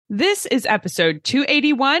This is episode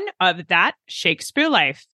 281 of That Shakespeare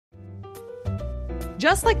Life.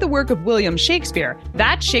 Just like the work of William Shakespeare,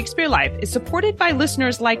 That Shakespeare Life is supported by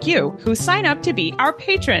listeners like you who sign up to be our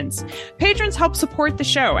patrons. Patrons help support the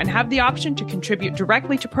show and have the option to contribute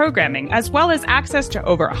directly to programming, as well as access to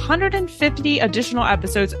over 150 additional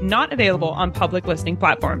episodes not available on public listening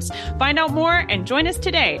platforms. Find out more and join us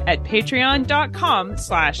today at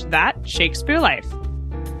patreon.com/thatshakespearelife.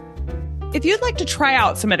 If you'd like to try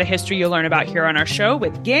out some of the history you'll learn about here on our show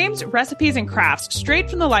with games, recipes, and crafts straight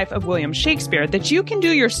from the life of William Shakespeare that you can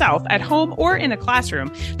do yourself at home or in a classroom,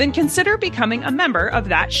 then consider becoming a member of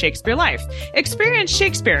That Shakespeare Life. Experience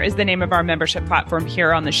Shakespeare is the name of our membership platform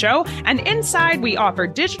here on the show, and inside we offer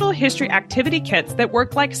digital history activity kits that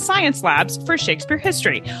work like science labs for Shakespeare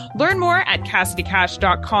history. Learn more at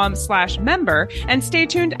CassidyCash.com/member and stay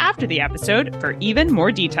tuned after the episode for even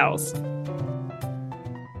more details.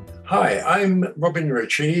 Hi, I'm Robin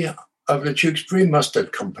Ritchie of the Tewkesbury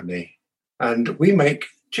Mustard Company, and we make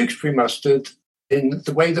Tewkesbury mustard in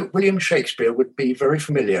the way that William Shakespeare would be very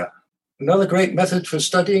familiar. Another great method for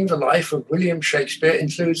studying the life of William Shakespeare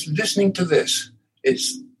includes listening to this.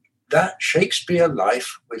 It's That Shakespeare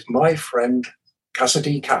Life with my friend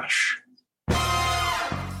Cassidy Cash.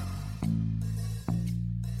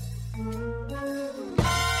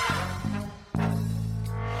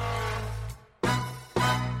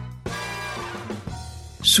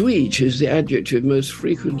 Sweet is the adjective most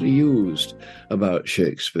frequently used about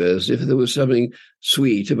Shakespeare, as if there was something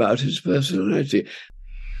sweet about his personality.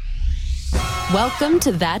 Welcome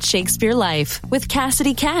to That Shakespeare Life with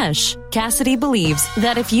Cassidy Cash. Cassidy believes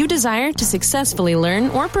that if you desire to successfully learn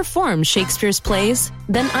or perform Shakespeare's plays,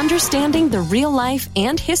 then understanding the real life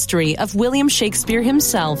and history of William Shakespeare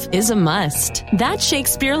himself is a must. That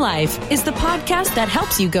Shakespeare Life is the podcast that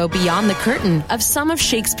helps you go beyond the curtain of some of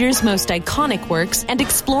Shakespeare's most iconic works and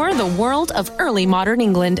explore the world of early modern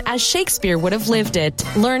England as Shakespeare would have lived it,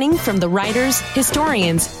 learning from the writers,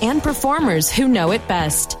 historians, and performers who know it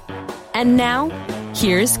best. And now,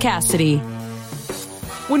 here's Cassidy.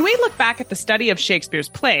 When we look back at the study of Shakespeare's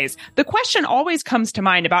plays, the question always comes to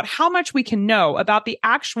mind about how much we can know about the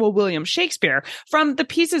actual William Shakespeare from the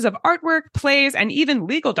pieces of artwork, plays, and even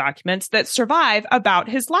legal documents that survive about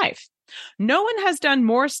his life. No one has done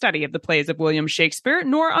more study of the plays of William Shakespeare,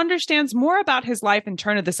 nor understands more about his life in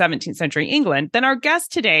turn of the 17th century England than our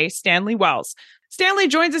guest today, Stanley Wells. Stanley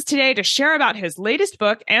joins us today to share about his latest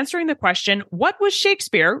book, answering the question, what was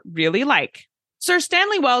Shakespeare really like? Sir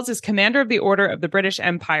Stanley Wells is Commander of the Order of the British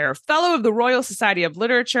Empire, Fellow of the Royal Society of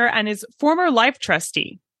Literature, and is former Life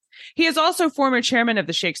Trustee. He is also former chairman of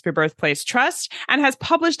the Shakespeare Birthplace Trust and has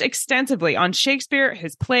published extensively on Shakespeare,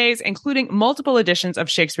 his plays, including multiple editions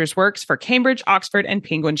of Shakespeare's works for Cambridge, Oxford, and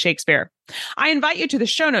Penguin Shakespeare. I invite you to the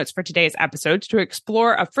show notes for today's episode to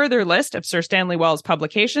explore a further list of Sir Stanley Wells'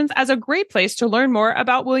 publications as a great place to learn more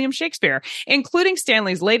about William Shakespeare, including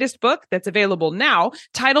Stanley's latest book that's available now,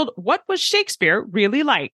 titled What Was Shakespeare Really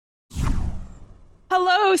Like?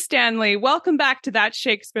 Hello, Stanley. Welcome back to That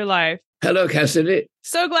Shakespeare Life. Hello, Cassidy.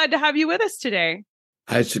 So glad to have you with us today.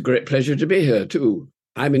 It's a great pleasure to be here, too.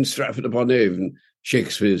 I'm in Stratford-upon-Avon,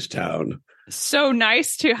 Shakespeare's town. So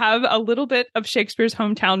nice to have a little bit of Shakespeare's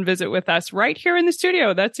hometown visit with us right here in the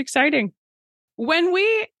studio. That's exciting. When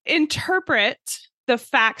we interpret the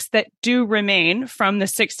facts that do remain from the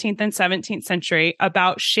 16th and 17th century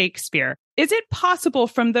about Shakespeare, is it possible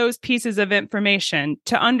from those pieces of information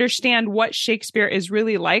to understand what Shakespeare is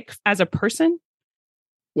really like as a person?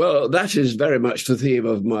 Well, that is very much the theme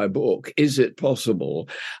of my book. Is it possible?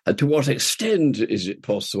 To what extent is it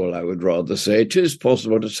possible, I would rather say. It is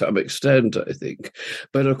possible to some extent, I think.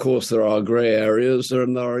 But of course, there are grey areas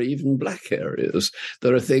and there are even black areas.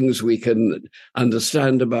 There are things we can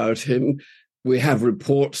understand about him. We have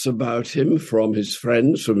reports about him from his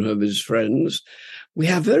friends, We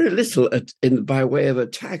have very little by way of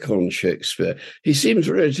attack on Shakespeare. He seems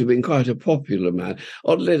really to have been quite a popular man.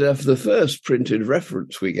 Oddly enough, the first printed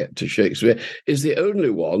reference we get to Shakespeare is the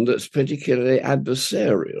only one that's particularly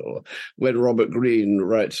adversarial. When Robert Greene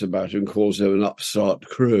writes about him, calls him an upstart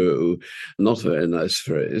crow, not a very nice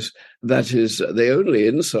phrase. That is the only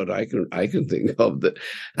insult I can think of. That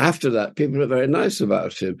after that, people are very nice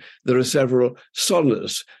about him. There are several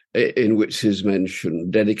sonnets in which he's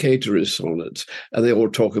mentioned, dedicatory sonnets, and they all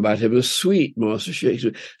talk about him as sweet, Master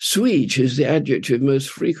Shakespeare. Sweet is the adjective most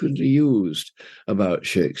frequently used about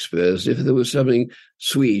Shakespeare, as if there was something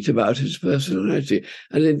sweet about his personality.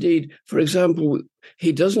 And indeed, for example,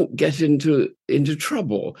 he doesn't get into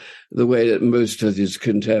trouble the way that most of his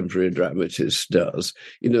contemporary dramatists does.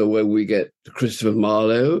 You know, when we get Christopher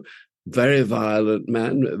Marlowe, very violent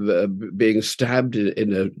man, being stabbed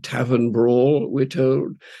in a tavern brawl, we're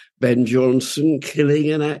told. Ben Jonson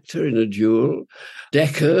killing an actor in a duel.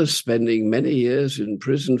 Dekker spending many years in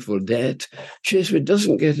prison for debt. Shakespeare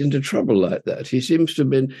doesn't get into trouble like that. He seems to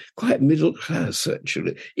have been quite middle class,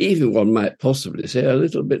 actually. Even one might possibly say a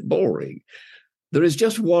little bit boring. There is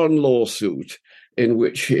just one lawsuit in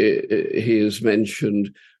which he is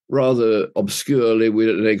mentioned rather obscurely. We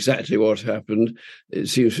don't know exactly what happened. It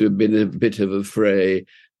seems to have been a bit of a fray,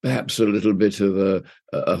 perhaps a little bit of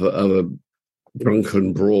a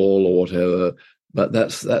drunken brawl or whatever. But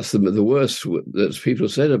that's the worst that people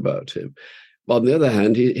said about him. On the other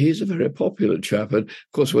hand, he's a very popular chap. And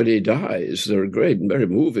of course, when he dies, there are great and very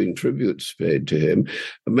moving tributes paid to him,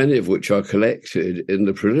 many of which are collected in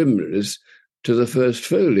the preliminaries to the first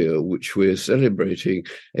folio, which we're celebrating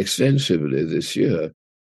extensively this year.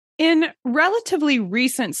 In relatively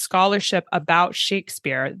recent scholarship about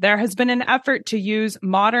Shakespeare, there has been an effort to use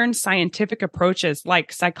modern scientific approaches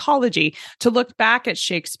like psychology to look back at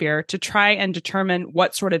Shakespeare to try and determine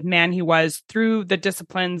what sort of man he was through the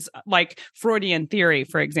disciplines like Freudian theory,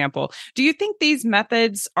 for example. Do you think these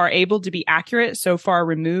methods are able to be accurate so far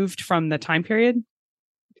removed from the time period?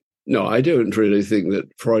 No, I don't really think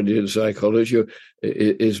that Freudian psychology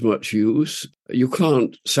is much use. You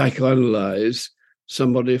can't psychoanalyze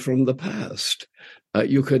somebody from the past.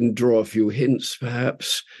 You can draw a few hints,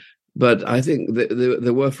 perhaps, but I think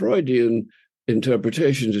there were Freudian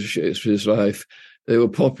interpretations of Shakespeare's life. They were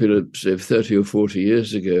popular, say, 30 or 40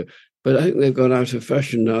 years ago, but I think they've gone out of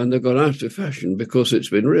fashion now, and they've gone out of fashion because it's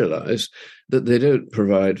been realized that they don't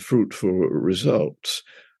provide fruitful results.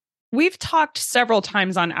 We've talked several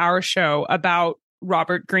times on our show about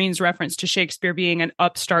Robert Greene's reference to Shakespeare being an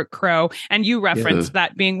upstart crow, and you referenced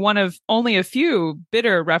that being one of only a few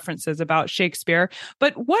bitter references about Shakespeare.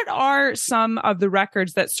 But what are some of the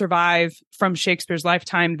records that survive from Shakespeare's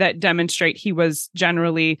lifetime that demonstrate he was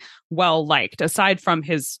generally well-liked, aside from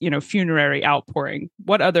his, funerary outpouring?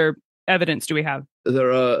 What other evidence do we have?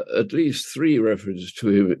 There are at least 3 references to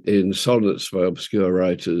him in sonnets by obscure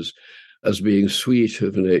writers as being sweet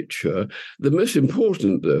of nature. The most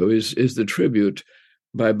important, though, is the tribute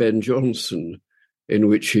by Ben Jonson, in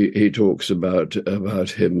which he talks about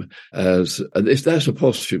him as, and that's a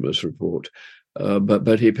posthumous report,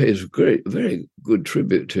 but he pays very good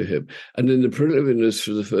tribute to him. And in the preliminaries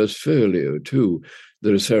for the first folio, too,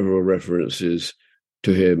 there are several references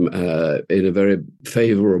to him in a very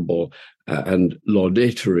favourable and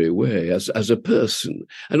laudatory way as a person.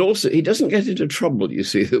 And also, he doesn't get into trouble, you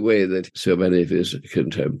see, the way that so many of his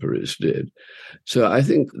contemporaries did. So I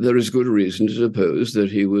think there is good reason to suppose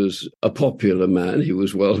that he was a popular man. He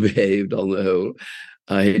was well behaved on the whole.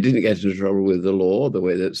 He didn't get into trouble with the law the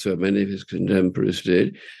way that so many of his contemporaries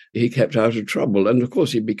did. He kept out of trouble. And of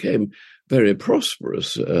course, he became very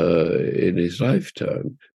prosperous in his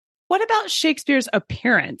lifetime. What about Shakespeare's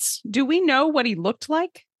appearance? Do we know what he looked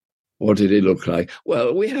like? What did he look like?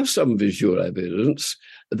 Well, we have some visual evidence.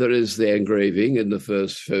 There is the engraving in the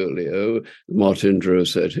first folio, Martin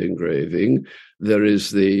Drosset engraving. There is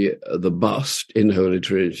the bust in Holy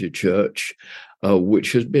Trinity Church,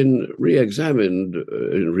 which has been re-examined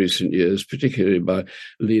in recent years, particularly by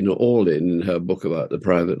Lena Orlin in her book about the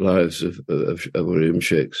private lives of William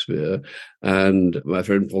Shakespeare. And my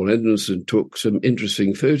friend Paul Henderson took some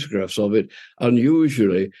interesting photographs of it,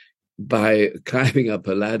 unusually by climbing up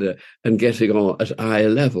a ladder and getting on at eye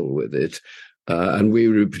level with it. And we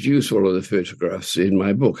reproduce all of the photographs in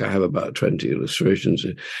my book. I have about 20 illustrations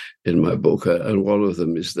in my book, and one of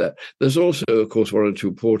them is that. There's also, of course, 1 or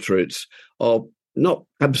 2 portraits of not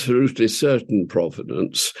absolutely certain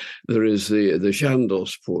provenance. There is the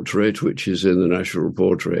Chandos portrait, which is in the National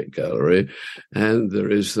Portrait Gallery, and there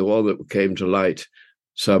is the one that came to light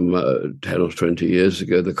some 10 or 20 years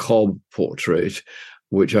ago, the Cobb portrait,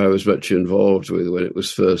 which I was much involved with when it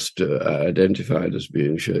was first identified as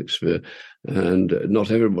being Shakespeare. And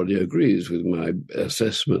not everybody agrees with my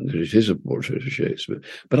assessment that it is a portrait of Shakespeare,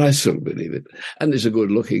 but I still believe it. And he's a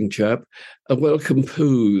good-looking chap, a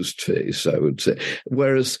well-composed face, I would say.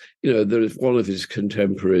 Whereas, there is one of his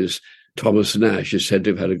contemporaries, Thomas Nash, is said to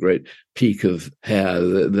have had a great peak of hair.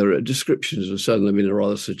 There are descriptions of some of them in a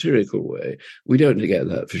rather satirical way. We don't get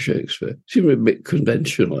that for Shakespeare. Seems a bit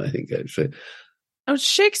conventional, I think, actually.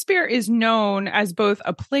 Shakespeare is known as both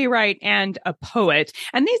a playwright and a poet,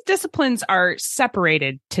 and these disciplines are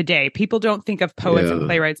separated today. People don't think of poets and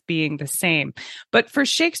playwrights being the same. But for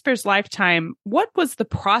Shakespeare's lifetime, what was the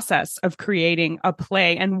process of creating a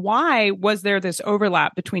play, and why was there this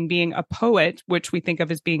overlap between being a poet, which we think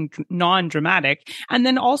of as being non-dramatic, and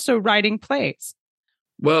then also writing plays?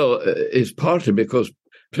 Well, it's partly because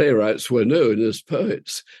playwrights were known as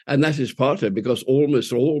poets. And that is partly because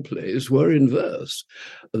almost all plays were in verse.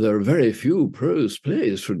 There are very few prose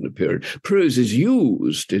plays from the period. Prose is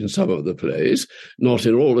used in some of the plays, not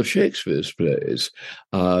in all of Shakespeare's plays.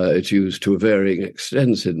 It's used to varying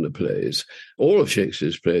extents in the plays. All of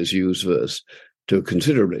Shakespeare's plays use verse to a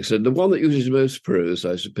considerable extent. The one that uses most prose,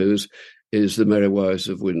 I suppose, is The Merry Wives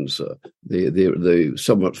of Windsor, the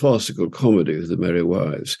somewhat farcical comedy of The Merry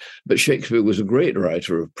Wives. But Shakespeare was a great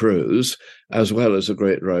writer of prose as well as a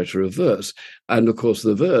great writer of verse. And, of course,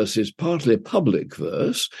 the verse is partly public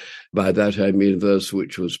verse. By that I mean verse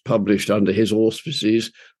which was published under his auspices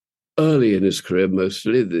early in his career,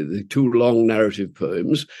 mostly, the two long narrative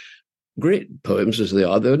poems. Great poems as they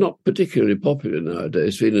are, they're not particularly popular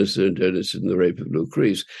nowadays, Venus and Adonis and The Rape of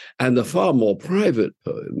Lucrece, and the far more private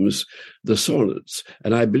poems, the sonnets.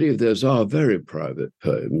 And I believe those are very private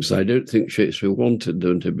poems. I don't think Shakespeare wanted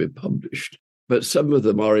them to be published, but some of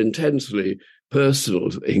them are intensely personal,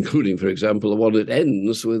 including, for example, the one that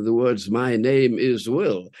ends with the words, "My name is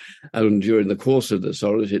Will." And during the course of the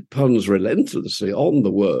sonnet, it puns relentlessly on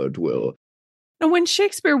the word will. And when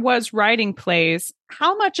Shakespeare was writing plays,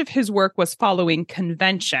 how much of his work was following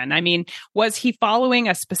convention? I mean, was he following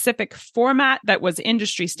a specific format that was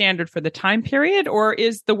industry standard for the time period, or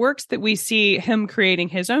is the works that we see him creating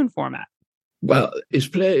his own format? Well, his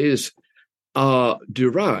plays are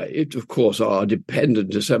derived, of course, are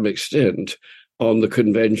dependent to some extent on the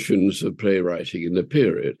conventions of playwriting in the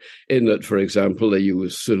period, in that, for example, they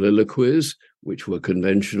use soliloquies, which were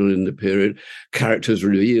conventional in the period. Characters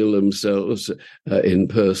reveal themselves in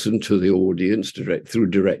person to the audience through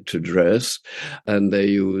direct address, and they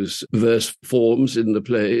use verse forms in the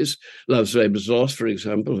plays. Love's Labour's Lost, for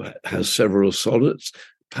example, has several sonnets,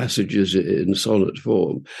 passages in sonnet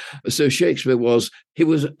form. So Shakespeare was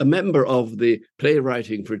a member of the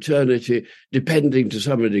playwriting fraternity, depending to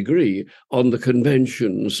some degree on the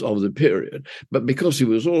conventions of the period. But because he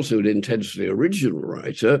was also an intensely original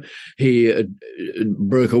writer, he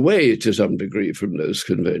broke away to some degree from those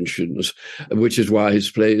conventions, which is why his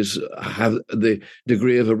plays have the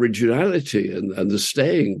degree of originality and the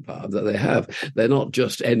staying power that they have. They're not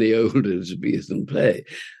just any old Elizabethan play.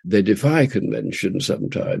 They defy convention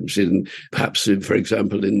sometimes, for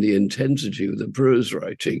example, in the intensity of the prose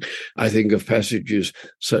writing. I think of passages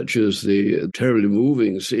such as the terribly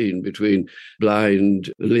moving scene between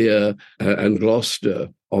blind Lear and Gloucester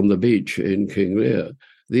on the beach in King Lear.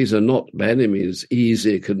 These are not by any means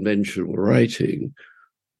easy conventional writing.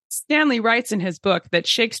 Stanley writes in his book that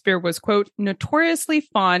Shakespeare was, quote, notoriously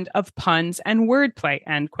fond of puns and wordplay,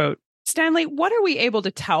 end quote. Stanley, what are we able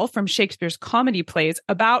to tell from Shakespeare's comedy plays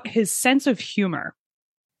about his sense of humor?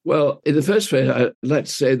 Well, in the first place, I'd like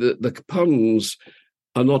to say that the puns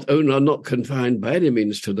are not confined by any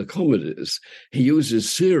means to the comedies. He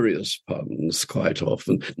uses serious puns quite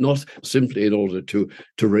often, not simply in order to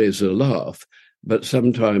raise a laugh, but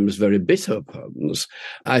sometimes very bitter puns.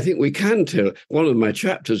 I think we can tell, one of my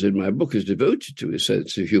chapters in my book is devoted to his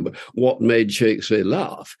sense of humor, what made Shakespeare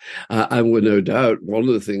laugh. And with no doubt, one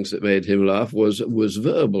of the things that made him laugh was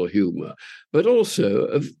verbal humor, but also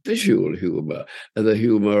of visual humor, the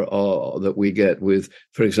humor that we get with,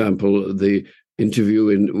 for example, the interview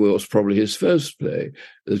in what was probably his first play,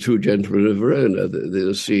 The Two Gentlemen of Verona,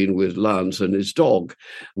 the scene with Lance and his dog,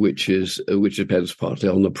 which depends partly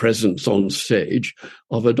on the presence on stage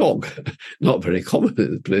of a dog. Not very common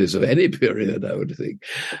in the plays of any period, I would think.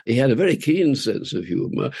 He had a very keen sense of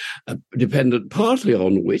humour, dependent partly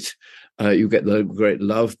on wit. You get the great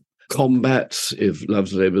love combats, if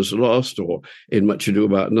Love's Labour's Lost, or in Much Ado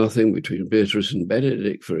About Nothing, between Beatrice and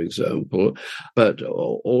Benedict, for example, but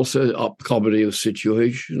also up comedy of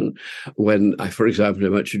situation, when, for example,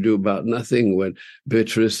 in Much Ado About Nothing, when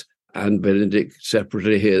Beatrice and Benedict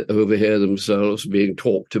separately overhear themselves being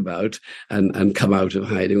talked about and come out of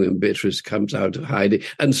hiding, when Beatrice comes out of hiding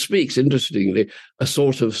and speaks, interestingly, a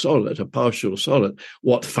sort of sonnet, a partial sonnet.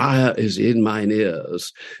 What fire is in mine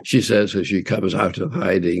ears, she says as she comes out of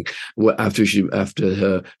hiding, after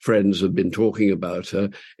her friends have been talking about her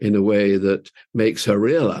in a way that makes her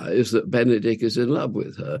realize that Benedict is in love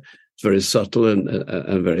with her. It's very subtle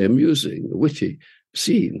and very amusing, witty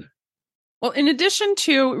scene. Well, in addition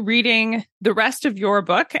to reading the rest of your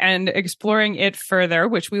book and exploring it further,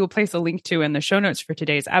 which we will place a link to in the show notes for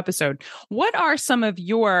today's episode, what are some of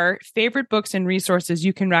your favorite books and resources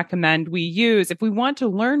you can recommend we use if we want to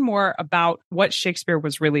learn more about what Shakespeare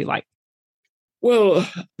was really like? Well,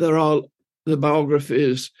 there are the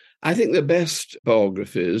biographies. I think the best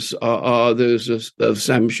biographies are those of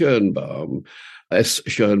Sam Schoenbaum. S.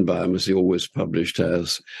 Schoenbaum, as he always published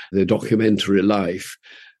as, the documentary life.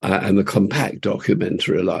 and the compact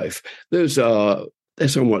documentary life. They're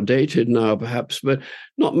somewhat dated now, perhaps, but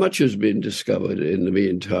not much has been discovered in the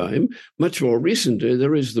meantime. Much more recently,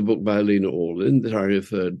 there is the book by Lena Orlin that I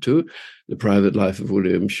referred to, The Private Life of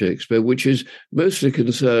William Shakespeare, which is mostly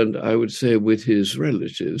concerned, I would say, with his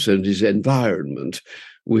relatives and his environment,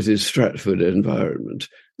 with his Stratford environment.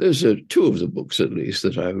 Those are two of the books, at least,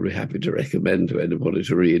 that I would be happy to recommend to anybody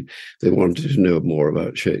to read if they wanted to know more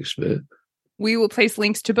about Shakespeare. We will place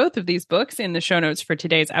links to both of these books in the show notes for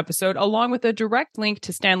today's episode, along with a direct link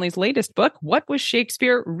to Stanley's latest book, What Was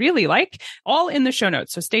Shakespeare Really Like? All in the show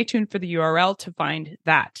notes. So stay tuned for the URL to find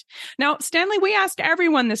that. Now, Stanley, we ask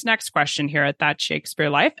everyone this next question here at That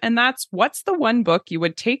Shakespeare Life, and that's, what's the one book you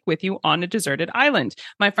would take with you on a deserted island?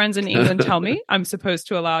 My friends in England tell me I'm supposed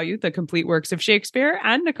to allow you the complete works of Shakespeare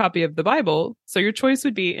and a copy of the Bible. So your choice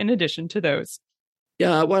would be in addition to those.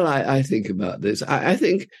 Yeah, well, I think about this. I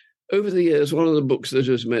think over the years, one of the books that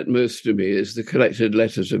has meant most to me is the collected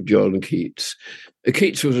letters of John Keats.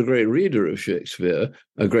 Keats was a great reader of Shakespeare,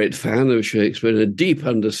 a great fan of Shakespeare, and a deep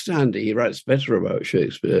understanding. He writes better about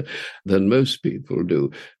Shakespeare than most people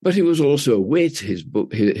do. But he was also a wit. His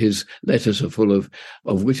letters are full of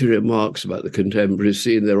witty remarks about the contemporary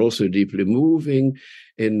scene. They're also deeply moving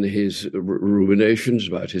in his ruminations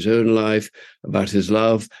about his own life, about his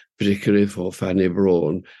love, particularly for Fanny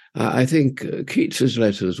Brawne. I think Keats's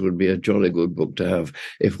letters would be a jolly good book to have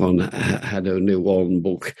if one had only one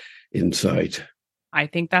book in sight. I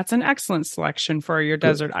think that's an excellent selection for your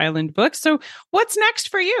desert island book. So what's next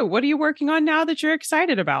for you? What are you working on now that you're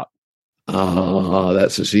excited about?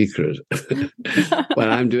 That's a secret.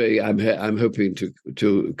 Well, I'm hoping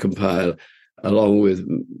to compile, along with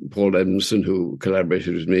Paul Edmondson, who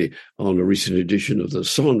collaborated with me on a recent edition of the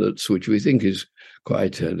Sonnets, which we think is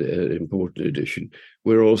quite an important edition.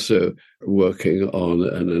 We're also working on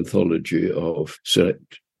an anthology of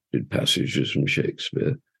selected passages from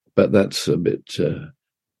Shakespeare, but that's a bit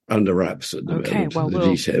under wraps at the moment, the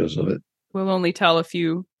details of it. We'll only tell a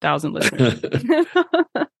few thousand listeners.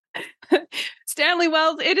 Stanley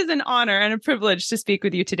Wells, it is an honor and a privilege to speak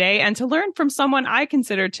with you today and to learn from someone I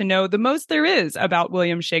consider to know the most there is about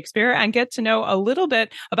William Shakespeare and get to know a little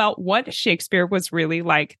bit about what Shakespeare was really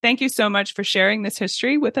like. Thank you so much for sharing this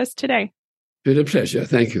history with us today. It's been a pleasure.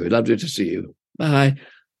 Thank you. Lovely to see you. Bye.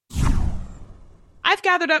 I've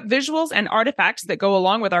gathered up visuals and artifacts that go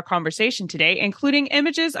along with our conversation today, including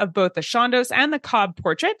images of both the Chandos and the Cobb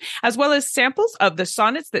portrait, as well as samples of the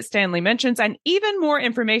sonnets that Stanley mentions, and even more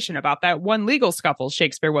information about that one legal scuffle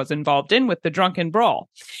Shakespeare was involved in with the drunken brawl.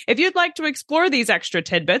 If you'd like to explore these extra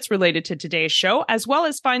tidbits related to today's show, as well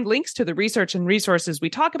as find links to the research and resources we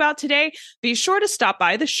talk about today, be sure to stop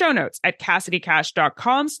by the show notes at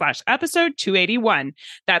CassidyCash.com/episode 281.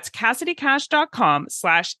 That's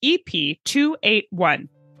CassidyCash.com/EP281.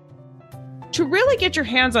 To really get your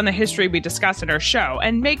hands on the history we discuss in our show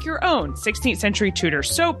and make your own 16th century Tudor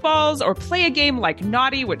soap balls or play a game like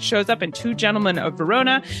Naughty, which shows up in Two Gentlemen of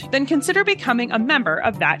Verona, then consider becoming a member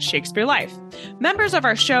of That Shakespeare Life. Members of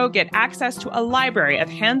our show get access to a library of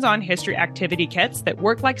hands-on history activity kits that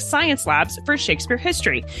work like science labs for Shakespeare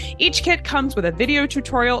history. Each kit comes with a video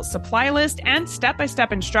tutorial, supply list, and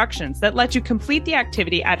step-by-step instructions that let you complete the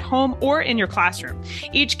activity at home or in your classroom.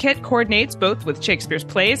 Each kit coordinates both with Shakespeare's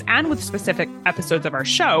plays and with specific episodes of our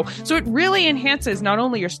show, so it really enhances not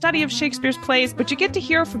only your study of Shakespeare's plays, but you get to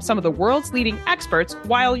hear from some of the world's leading experts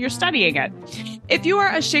while you're studying it. If you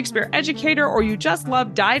are a Shakespeare educator or you just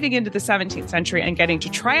love diving into the 17th century and getting to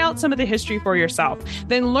try out some of the history for yourself,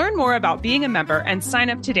 then learn more about being a member and sign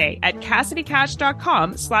up today at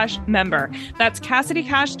CassidyCash.com/member. That's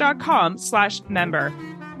CassidyCash.com/member.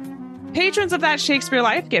 Patrons of That Shakespeare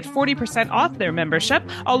Life get 40% off their membership,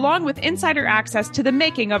 along with insider access to the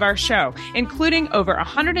making of our show, including over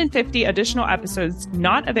 150 additional episodes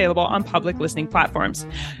not available on public listening platforms.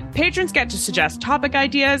 Patrons get to suggest topic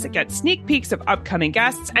ideas, get sneak peeks of upcoming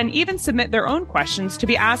guests, and even submit their own questions to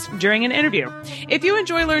be asked during an interview. If you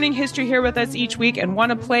enjoy learning history here with us each week and want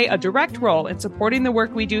to play a direct role in supporting the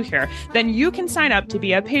work we do here, then you can sign up to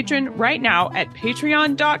be a patron right now at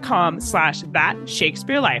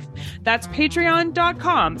patreon.com/thatshakespearelife. That's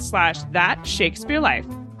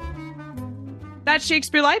patreon.com/thatshakespearelife. That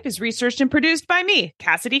Shakespeare Life is researched and produced by me,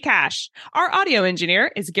 Cassidy Cash. Our audio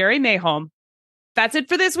engineer is Gary Mayholm. That's it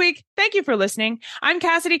for this week. Thank you for listening. I'm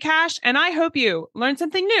Cassidy Cash, and I hope you learned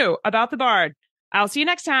something new about the Bard. I'll see you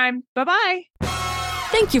next time. Bye-bye.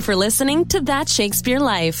 Thank you for listening to That Shakespeare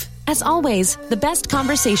Life. As always, the best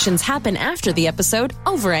conversations happen after the episode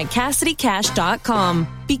over at CassidyCash.com.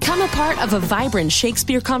 Become a part of a vibrant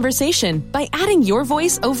Shakespeare conversation by adding your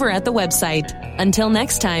voice over at the website. Until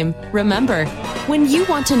next time, remember, when you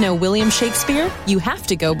want to know William Shakespeare, you have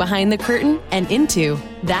to go behind the curtain and into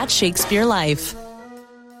That Shakespeare Life.